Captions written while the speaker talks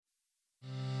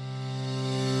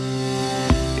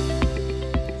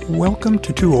Welcome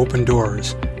to Two Open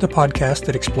Doors, the podcast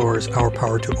that explores our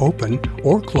power to open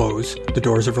or close the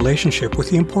doors of relationship with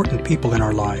the important people in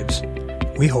our lives.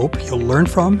 We hope you'll learn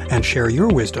from and share your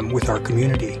wisdom with our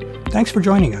community. Thanks for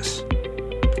joining us.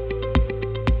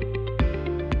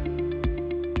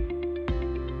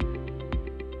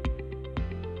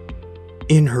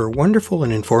 In her wonderful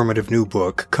and informative new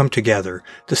book, Come Together,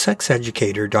 the sex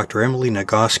educator Dr. Emily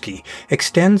Nagoski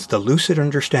extends the lucid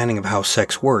understanding of how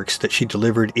sex works that she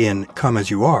delivered in Come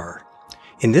As You Are.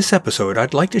 In this episode,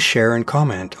 I'd like to share and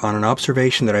comment on an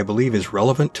observation that I believe is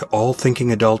relevant to all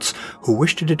thinking adults who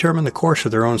wish to determine the course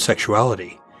of their own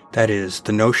sexuality. That is,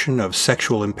 the notion of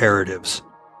sexual imperatives.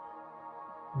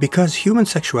 Because human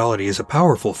sexuality is a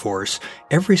powerful force,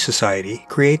 every society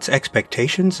creates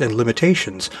expectations and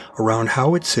limitations around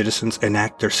how its citizens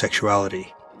enact their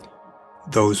sexuality.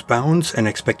 Those bounds and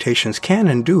expectations can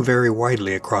and do vary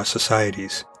widely across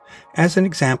societies. As an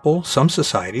example, some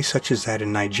societies, such as that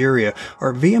in Nigeria,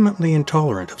 are vehemently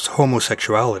intolerant of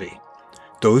homosexuality.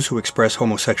 Those who express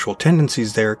homosexual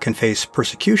tendencies there can face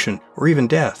persecution or even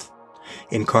death.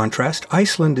 In contrast,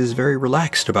 Iceland is very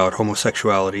relaxed about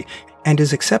homosexuality and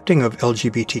is accepting of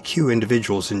LGBTQ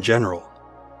individuals in general.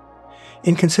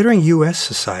 In considering U.S.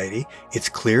 society, it's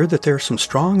clear that there are some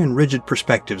strong and rigid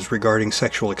perspectives regarding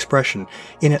sexual expression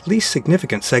in at least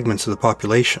significant segments of the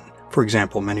population, for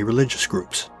example, many religious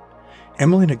groups.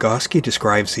 Emily Nagoski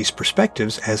describes these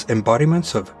perspectives as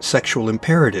embodiments of sexual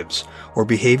imperatives, or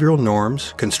behavioral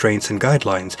norms, constraints, and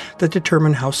guidelines that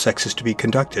determine how sex is to be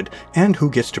conducted and who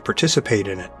gets to participate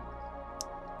in it.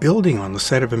 Building on the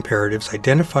set of imperatives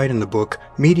identified in the book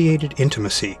Mediated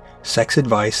Intimacy, Sex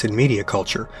Advice in Media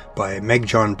Culture by Meg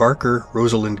John Barker,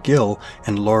 Rosalind Gill,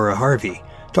 and Laura Harvey,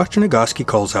 Dr. Nagoski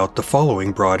calls out the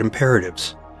following broad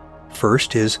imperatives.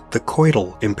 First is the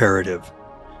coital imperative.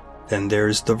 Then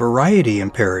there's the variety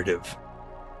imperative,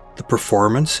 the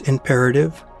performance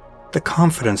imperative, the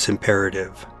confidence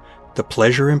imperative, the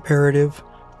pleasure imperative,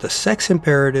 the sex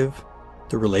imperative,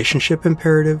 the relationship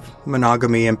imperative,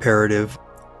 monogamy imperative,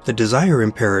 the desire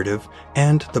imperative,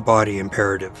 and the body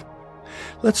imperative.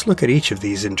 Let's look at each of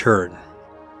these in turn.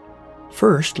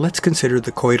 First, let's consider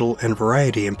the coital and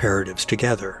variety imperatives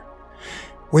together.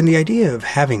 When the idea of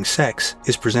having sex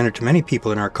is presented to many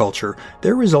people in our culture,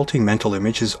 their resulting mental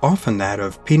image is often that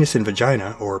of penis in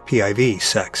vagina, or PIV,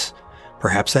 sex.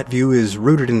 Perhaps that view is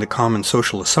rooted in the common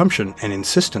social assumption and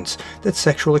insistence that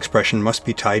sexual expression must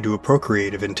be tied to a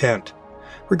procreative intent.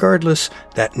 Regardless,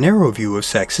 that narrow view of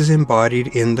sex is embodied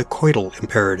in the coital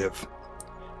imperative.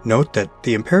 Note that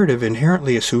the imperative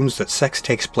inherently assumes that sex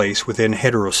takes place within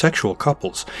heterosexual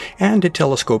couples, and it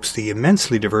telescopes the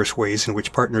immensely diverse ways in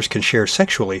which partners can share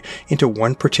sexually into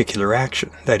one particular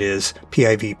action, that is,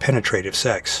 PIV penetrative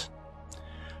sex.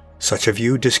 Such a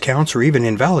view discounts or even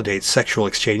invalidates sexual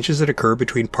exchanges that occur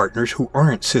between partners who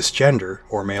aren't cisgender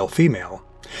or male-female.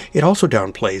 It also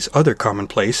downplays other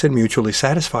commonplace and mutually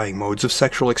satisfying modes of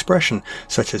sexual expression,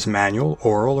 such as manual,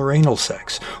 oral, or anal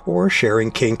sex, or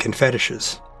sharing kink and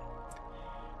fetishes.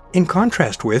 In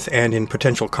contrast with, and in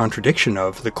potential contradiction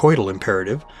of, the coital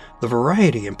imperative, the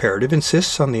variety imperative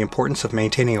insists on the importance of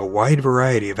maintaining a wide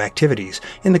variety of activities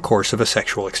in the course of a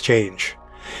sexual exchange.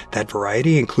 That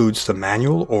variety includes the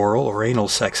manual, oral, or anal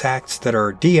sex acts that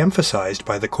are de-emphasized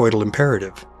by the coital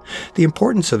imperative. The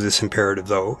importance of this imperative,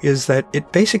 though, is that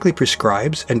it basically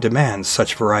prescribes and demands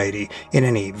such variety in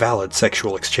any valid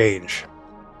sexual exchange.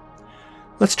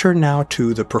 Let's turn now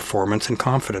to the performance and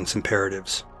confidence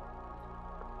imperatives.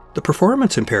 The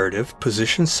performance imperative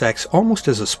positions sex almost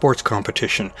as a sports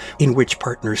competition in which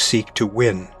partners seek to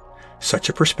win. Such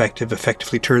a perspective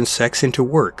effectively turns sex into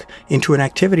work, into an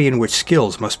activity in which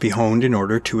skills must be honed in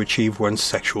order to achieve one's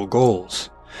sexual goals.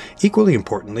 Equally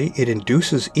importantly, it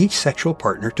induces each sexual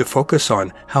partner to focus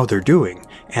on how they're doing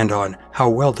and on how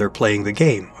well they're playing the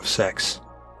game of sex.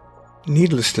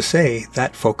 Needless to say,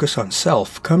 that focus on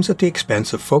self comes at the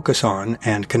expense of focus on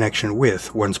and connection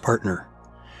with one's partner.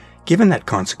 Given that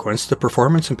consequence, the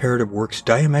performance imperative works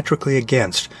diametrically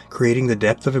against creating the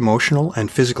depth of emotional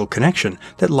and physical connection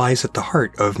that lies at the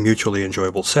heart of mutually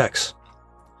enjoyable sex.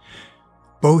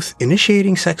 Both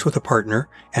initiating sex with a partner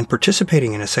and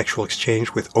participating in a sexual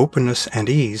exchange with openness and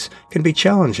ease can be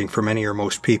challenging for many or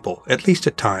most people, at least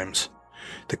at times.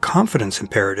 The confidence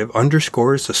imperative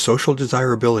underscores the social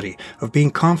desirability of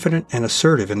being confident and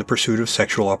assertive in the pursuit of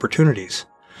sexual opportunities.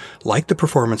 Like the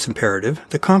performance imperative,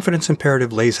 the confidence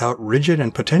imperative lays out rigid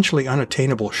and potentially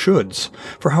unattainable shoulds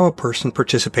for how a person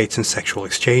participates in sexual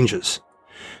exchanges.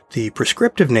 The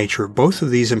prescriptive nature of both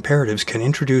of these imperatives can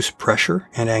introduce pressure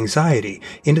and anxiety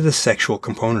into the sexual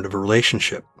component of a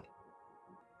relationship.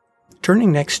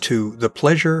 Turning next to the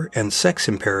pleasure and sex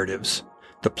imperatives.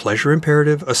 The pleasure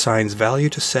imperative assigns value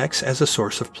to sex as a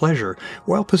source of pleasure,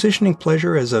 while positioning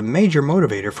pleasure as a major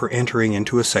motivator for entering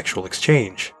into a sexual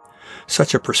exchange.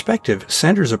 Such a perspective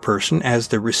centers a person as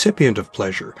the recipient of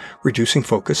pleasure, reducing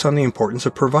focus on the importance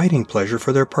of providing pleasure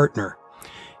for their partner.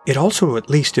 It also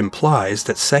at least implies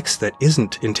that sex that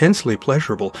isn't intensely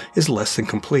pleasurable is less than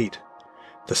complete.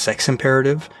 The sex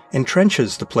imperative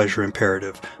entrenches the pleasure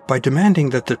imperative by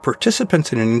demanding that the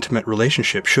participants in an intimate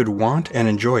relationship should want and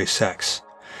enjoy sex.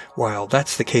 While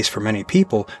that's the case for many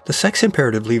people, the sex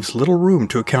imperative leaves little room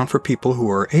to account for people who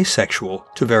are asexual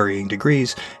to varying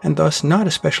degrees and thus not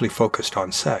especially focused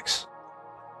on sex.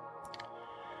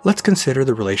 Let's consider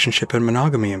the relationship and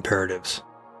monogamy imperatives.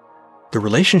 The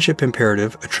relationship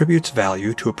imperative attributes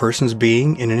value to a person's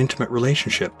being in an intimate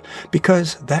relationship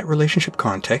because that relationship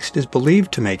context is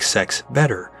believed to make sex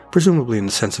better, presumably in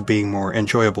the sense of being more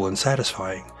enjoyable and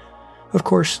satisfying. Of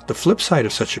course, the flip side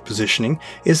of such a positioning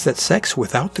is that sex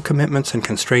without the commitments and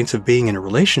constraints of being in a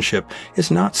relationship is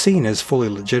not seen as fully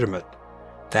legitimate.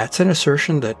 That's an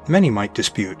assertion that many might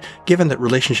dispute, given that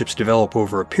relationships develop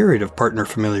over a period of partner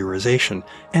familiarization,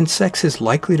 and sex is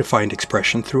likely to find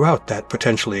expression throughout that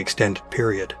potentially extended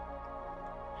period.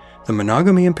 The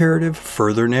monogamy imperative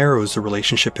further narrows the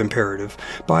relationship imperative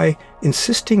by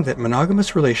insisting that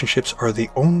monogamous relationships are the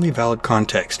only valid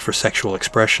context for sexual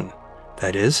expression.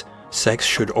 That is, sex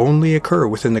should only occur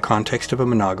within the context of a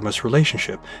monogamous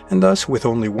relationship, and thus with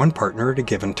only one partner at a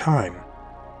given time.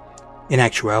 In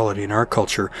actuality, in our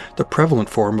culture, the prevalent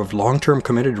form of long-term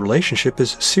committed relationship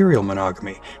is serial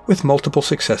monogamy, with multiple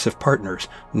successive partners,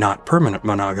 not permanent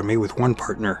monogamy with one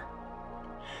partner.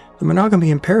 The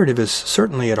monogamy imperative is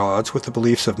certainly at odds with the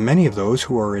beliefs of many of those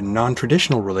who are in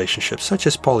non-traditional relationships, such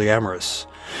as polyamorous.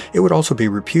 It would also be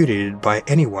repudiated by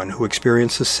anyone who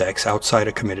experiences sex outside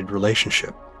a committed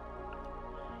relationship.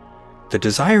 The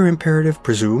desire imperative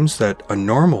presumes that a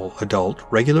normal adult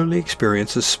regularly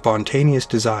experiences spontaneous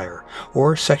desire,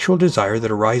 or sexual desire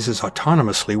that arises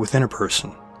autonomously within a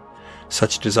person.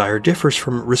 Such desire differs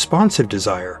from responsive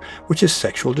desire, which is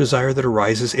sexual desire that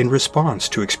arises in response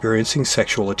to experiencing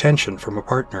sexual attention from a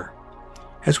partner.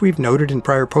 As we've noted in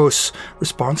prior posts,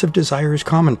 responsive desire is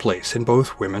commonplace in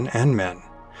both women and men.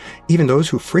 Even those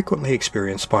who frequently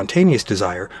experience spontaneous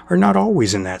desire are not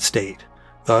always in that state.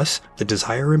 Thus, the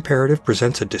desire imperative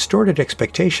presents a distorted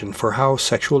expectation for how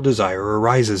sexual desire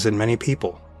arises in many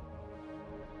people.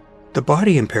 The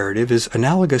body imperative is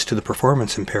analogous to the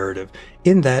performance imperative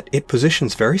in that it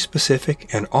positions very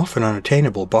specific and often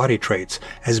unattainable body traits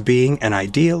as being an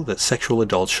ideal that sexual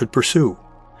adults should pursue.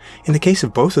 In the case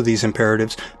of both of these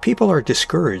imperatives, people are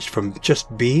discouraged from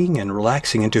just being and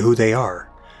relaxing into who they are.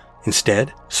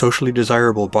 Instead, socially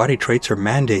desirable body traits are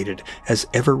mandated as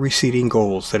ever-receding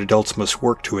goals that adults must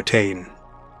work to attain.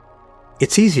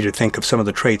 It's easy to think of some of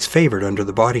the traits favored under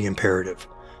the body imperative: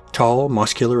 tall,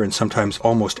 muscular, and sometimes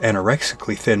almost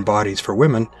anorexically thin bodies for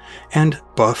women, and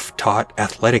buff, taut,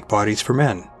 athletic bodies for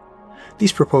men.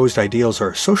 These proposed ideals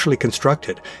are socially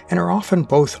constructed and are often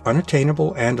both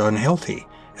unattainable and unhealthy,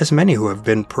 as many who have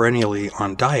been perennially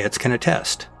on diets can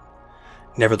attest.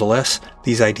 Nevertheless,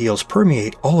 these ideals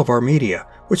permeate all of our media,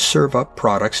 which serve up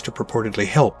products to purportedly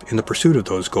help in the pursuit of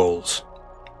those goals.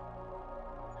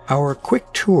 Our quick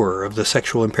tour of the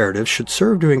sexual imperatives should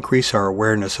serve to increase our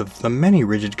awareness of the many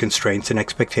rigid constraints and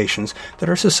expectations that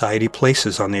our society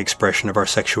places on the expression of our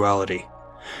sexuality.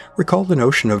 Recall the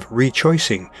notion of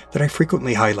rechoicing that I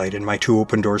frequently highlight in my Two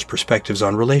Open Doors perspectives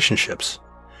on relationships.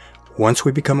 Once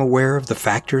we become aware of the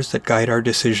factors that guide our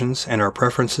decisions and our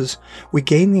preferences, we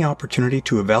gain the opportunity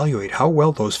to evaluate how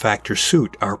well those factors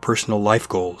suit our personal life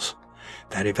goals.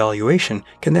 That evaluation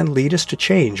can then lead us to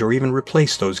change or even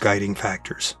replace those guiding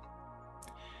factors.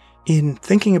 In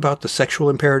thinking about the sexual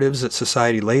imperatives that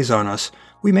society lays on us,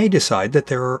 we may decide that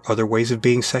there are other ways of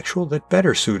being sexual that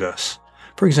better suit us.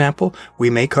 For example, we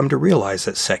may come to realize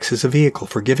that sex is a vehicle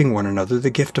for giving one another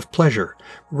the gift of pleasure,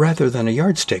 rather than a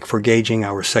yardstick for gauging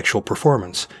our sexual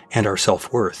performance and our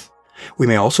self-worth. We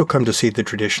may also come to see the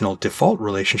traditional default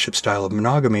relationship style of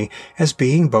monogamy as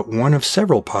being but one of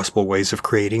several possible ways of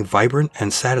creating vibrant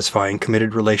and satisfying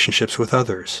committed relationships with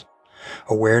others.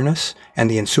 Awareness and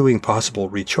the ensuing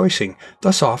possible rechoicing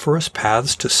thus offer us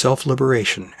paths to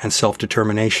self-liberation and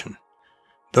self-determination.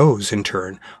 Those, in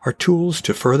turn, are tools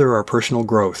to further our personal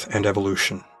growth and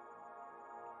evolution.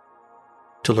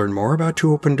 To learn more about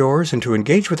Two Open Doors and to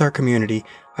engage with our community,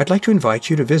 I'd like to invite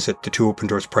you to visit the Two Open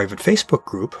Doors private Facebook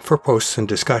group for posts and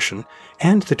discussion,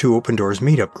 and the Two Open Doors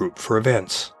meetup group for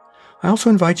events. I also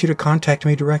invite you to contact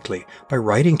me directly by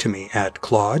writing to me at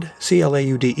Claude,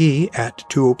 CLAUDE,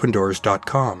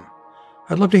 @twoopendoors.com.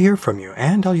 I'd love to hear from you,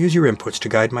 and I'll use your inputs to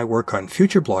guide my work on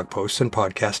future blog posts and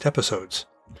podcast episodes.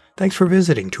 Thanks for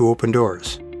visiting Two Open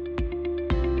Doors.